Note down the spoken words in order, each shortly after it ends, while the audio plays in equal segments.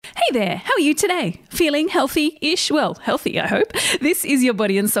there, how are you today? Feeling healthy-ish? Well, healthy, I hope. This is your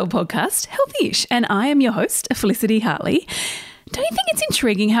Body and Soul podcast, Healthy-ish, and I am your host, Felicity Hartley. Don't you think it's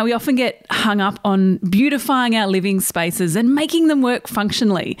intriguing how we often get hung up on beautifying our living spaces and making them work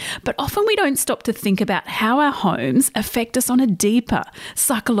functionally, but often we don't stop to think about how our homes affect us on a deeper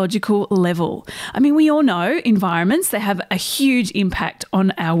psychological level. I mean, we all know environments, they have a huge impact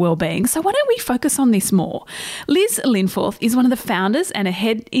on our well-being, so why don't we focus on this more? Liz Linforth is one of the founders and a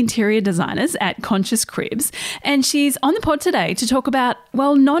head interior designers at Conscious Cribs, and she's on the pod today to talk about,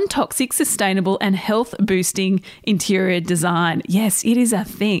 well, non-toxic, sustainable and health-boosting interior design. Yes, it is a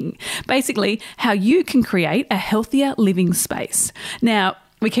thing. Basically, how you can create a healthier living space. Now,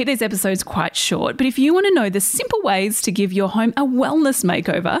 we keep these episodes quite short, but if you want to know the simple ways to give your home a wellness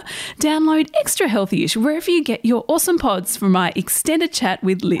makeover, download Extra Healthy-ish wherever you get your awesome pods from my extended chat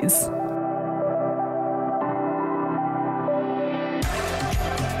with Liz.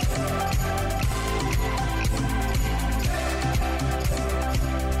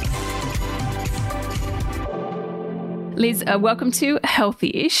 Liz, welcome to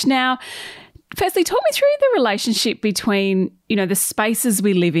Healthy-ish. Now, firstly, talk me through the relationship between, the spaces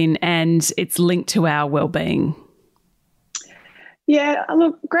we live in and its linked to our well-being. Yeah,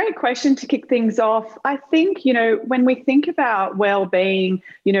 look, great question to kick things off. I think, when we think about well-being,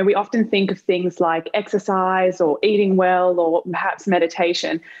 we often think of things like exercise or eating well or perhaps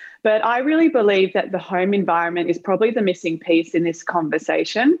meditation. But I really believe that the home environment is probably the missing piece in this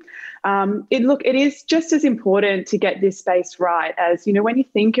conversation. It is just as important to get this space right as, when you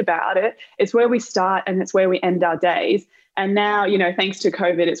think about it, it's where we start and it's where we end our days. And now, thanks to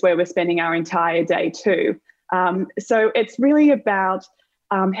COVID, it's where we're spending our entire day too. So it's really about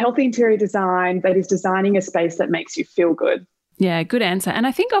healthy interior design that is designing a space that makes you feel good. Yeah, good answer. And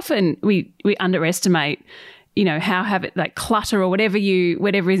I think often we underestimate how like clutter or whatever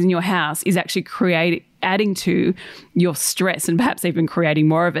is in your house is actually adding to your stress and perhaps even creating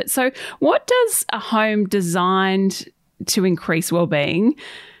more of it. So what does a home designed to increase well-being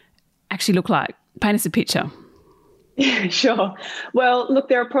actually look like? Paint us a picture. Yeah, sure. Well, look,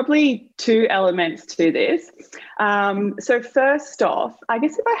 there are probably two elements to this. So first off, I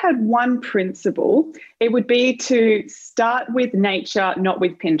guess if I had one principle, it would be to start with nature, not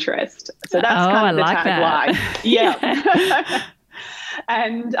with Pinterest. So that's kind of the tagline. Yeah.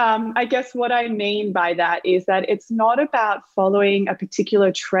 And I guess what I mean by that is that it's not about following a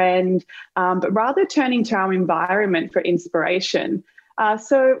particular trend, but rather turning to our environment for inspiration.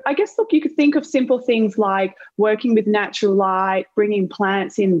 So I guess, look, you could think of simple things like working with natural light, bringing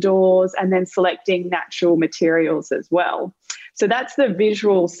plants indoors, and then selecting natural materials as well. So that's the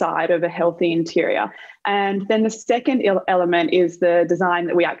visual side of a healthy interior. And then the second element is the design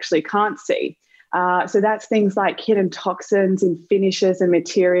that we actually can't see. So that's things like hidden toxins in finishes and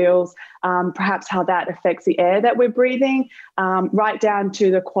materials, perhaps how that affects the air that we're breathing, right down to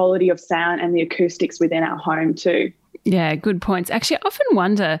the quality of sound and the acoustics within our home too. Yeah, good points. Actually, I often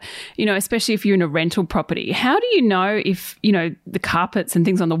wonder, especially if you're in a rental property, how do you know if, the carpets and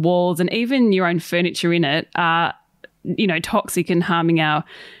things on the walls and even your own furniture in it are, toxic and harming our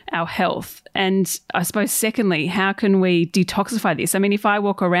health? And I suppose, secondly, how can we detoxify this? I mean, if I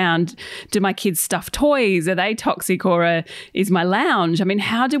walk around, do my kids stuff toys? Are they toxic or is my lounge? I mean,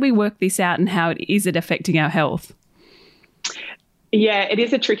 how do we work this out and how is it affecting our health? Yeah, it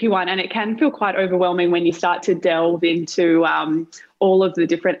is a tricky one, and it can feel quite overwhelming when you start to delve into all of the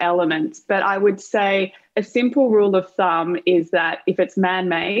different elements. But I would say a simple rule of thumb is that if it's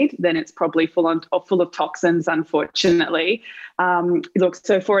man-made, then it's probably full of toxins, unfortunately.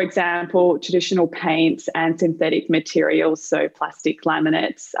 So for example, traditional paints and synthetic materials, so plastic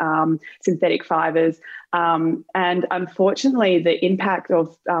laminates, synthetic fibres, and unfortunately, the impact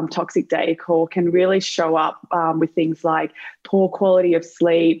of toxic decor can really show up with things like poor quality of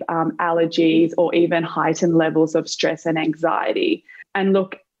sleep, allergies, or even heightened levels of stress and anxiety. And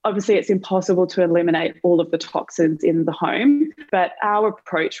look, obviously, it's impossible to eliminate all of the toxins in the home, but our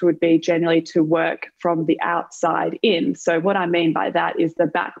approach would be generally to work from the outside in. So what I mean by that is the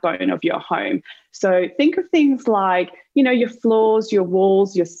backbone of your home. So think of things like, your floors, your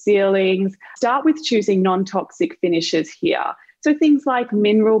walls, your ceilings. Start with choosing non-toxic finishes here. So things like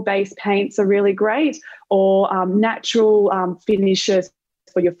mineral-based paints are really great, or natural finishes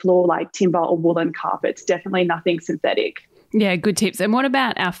for your floor like timber or woolen carpets, definitely nothing synthetic. Yeah, good tips. And what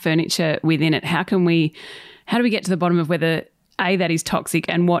about our furniture within it? How do we get to the bottom of whether that is toxic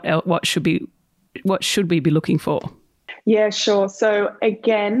and what should we be looking for? Yeah, sure. So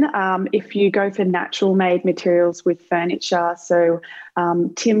again, if you go for natural made materials with furniture, so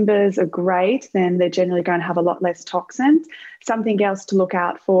timbers are great, then they're generally going to have a lot less toxins. Something else to look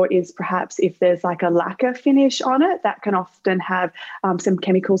out for is perhaps if there's like a lacquer finish on it, that can often have some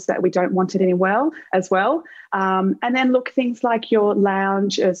chemicals that we don't want it as well. And then look, things like your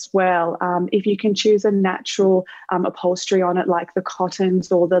lounge as well. If you can choose a natural upholstery on it, like the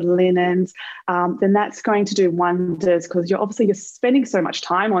cottons or the linens, then that's going to do wonders, because you're spending so much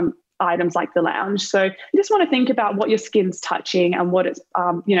time on items like the lounge. So you just want to think about what your skin's touching and what it's,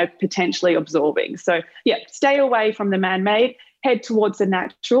 potentially absorbing. So yeah, stay away from the man-made, head towards the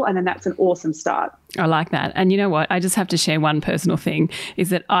natural, and then that's an awesome start. I like that. And you know what? I just have to share one personal thing, is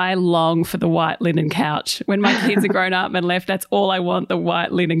that I long for the white linen couch. When my kids are grown up and left, that's all I want, the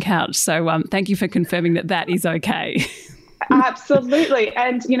white linen couch. So thank you for confirming that is okay. Absolutely.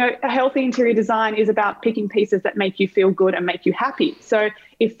 And, a healthy interior design is about picking pieces that make you feel good and make you happy. So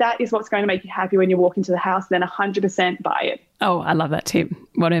if that is what's going to make you happy when you walk into the house, then 100% buy it. Oh, I love that tip.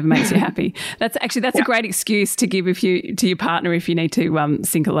 Whatever makes you happy. That's a great excuse to give to your partner if you need to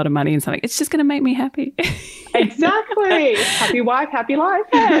sink a lot of money in something. It's just going to make me happy. Exactly. Happy wife, happy life.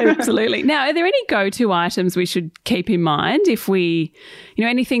 Absolutely. Now, are there any go-to items we should keep in mind if we,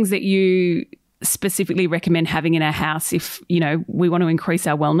 any things that you specifically recommend having in our house if, we want to increase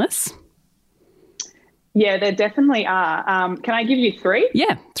our wellness? Yeah, there definitely are. Can I give you 3?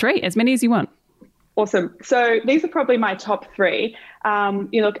 Yeah, 3, as many as you want. Awesome. So these are probably my top 3.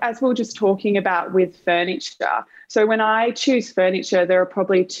 Look, as we were just talking about with furniture, so when I choose furniture, there are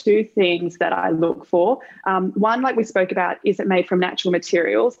probably 2 things that I look for. One, like we spoke about, is it made from natural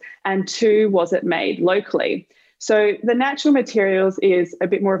materials? And 2, was it made locally? So the natural materials is a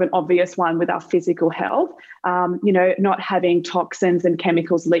bit more of an obvious one with our physical health, not having toxins and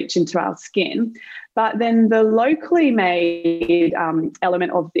chemicals leach into our skin. But then the locally made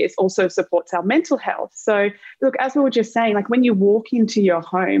element of this also supports our mental health. So look, as we were just saying, like when you walk into your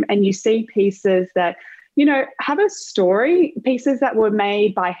home and you see pieces that, have a story, pieces that were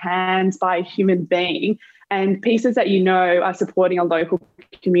made by hands, by a human being, and pieces that are supporting a local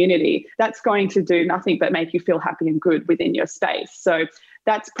community, that's going to do nothing but make you feel happy and good within your space. So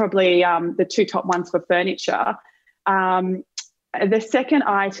that's probably the 2 top ones for furniture. The second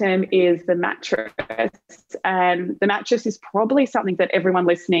item is the mattress. And the mattress is probably something that everyone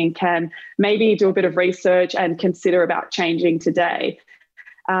listening can maybe do a bit of research and consider about changing today.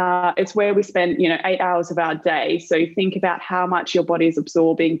 It's where we spend, 8 hours of our day. So think about how much your body is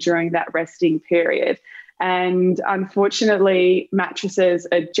absorbing during that resting period. And unfortunately, mattresses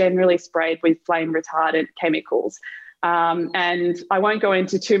are generally sprayed with flame retardant chemicals. And I won't go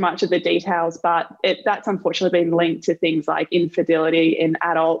into too much of the details, but that's unfortunately been linked to things like infertility in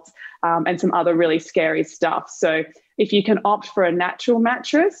adults and some other really scary stuff. So if you can opt for a natural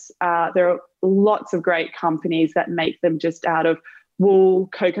mattress, there are lots of great companies that make them just out of wool,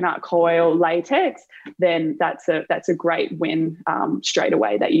 coconut coil, latex, then that's a great win straight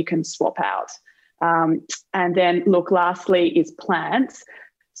away that you can swap out. And then, look, lastly is plants.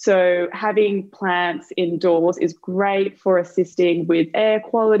 So having plants indoors is great for assisting with air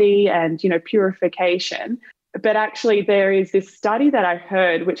quality and, purification. But actually there is this study that I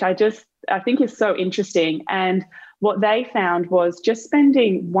heard, which I think is so interesting. And what they found was just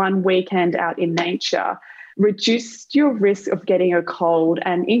spending one weekend out in nature reduced your risk of getting a cold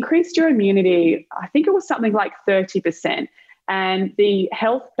and increased your immunity. I think it was something like 30%. And the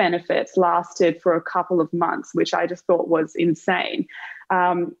health benefits lasted for a couple of months, which I just thought was insane.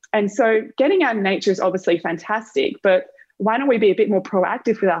 And so getting out in nature is obviously fantastic, but why don't we be a bit more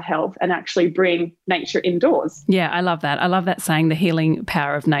proactive with our health and actually bring nature indoors? Yeah, I love that. I love that saying, the healing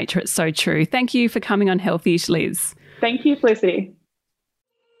power of nature. It's so true. Thank you for coming on Healthyish, Liz. Thank you, Felicity.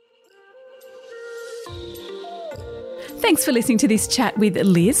 Thanks for listening to this chat with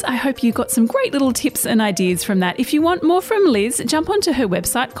Liz. I hope you got some great little tips and ideas from that. If you want more from Liz, jump onto her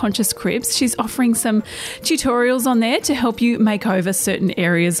website, Conscious Cribs. She's offering some tutorials on there to help you make over certain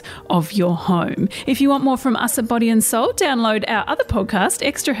areas of your home. If you want more from us at Body and Soul, download our other podcast,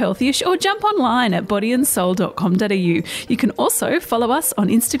 Extra Healthyish, or jump online at bodyandsoul.com.au. You can also follow us on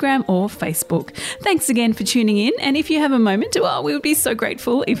Instagram or Facebook. Thanks again for tuning in. And if you have a moment, we would be so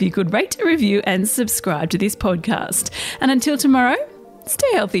grateful if you could rate, review and subscribe to this podcast. And until tomorrow,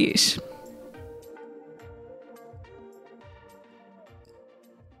 stay healthy-ish.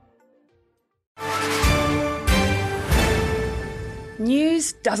 News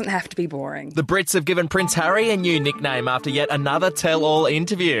News doesn't have to be boring. The Brits have given Prince Harry a new nickname after yet another tell-all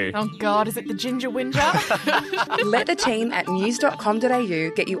interview. Oh, God, is it the Ginger Whinger? Let the team at news.com.au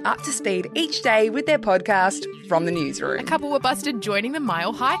get you up to speed each day with their podcast, From the Newsroom. A couple were busted joining the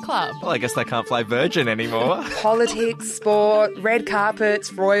Mile High Club. Well, I guess they can't fly Virgin anymore. Politics, sport, red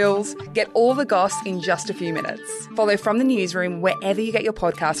carpets, royals. Get all the goss in just a few minutes. Follow From the Newsroom wherever you get your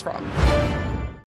podcasts from.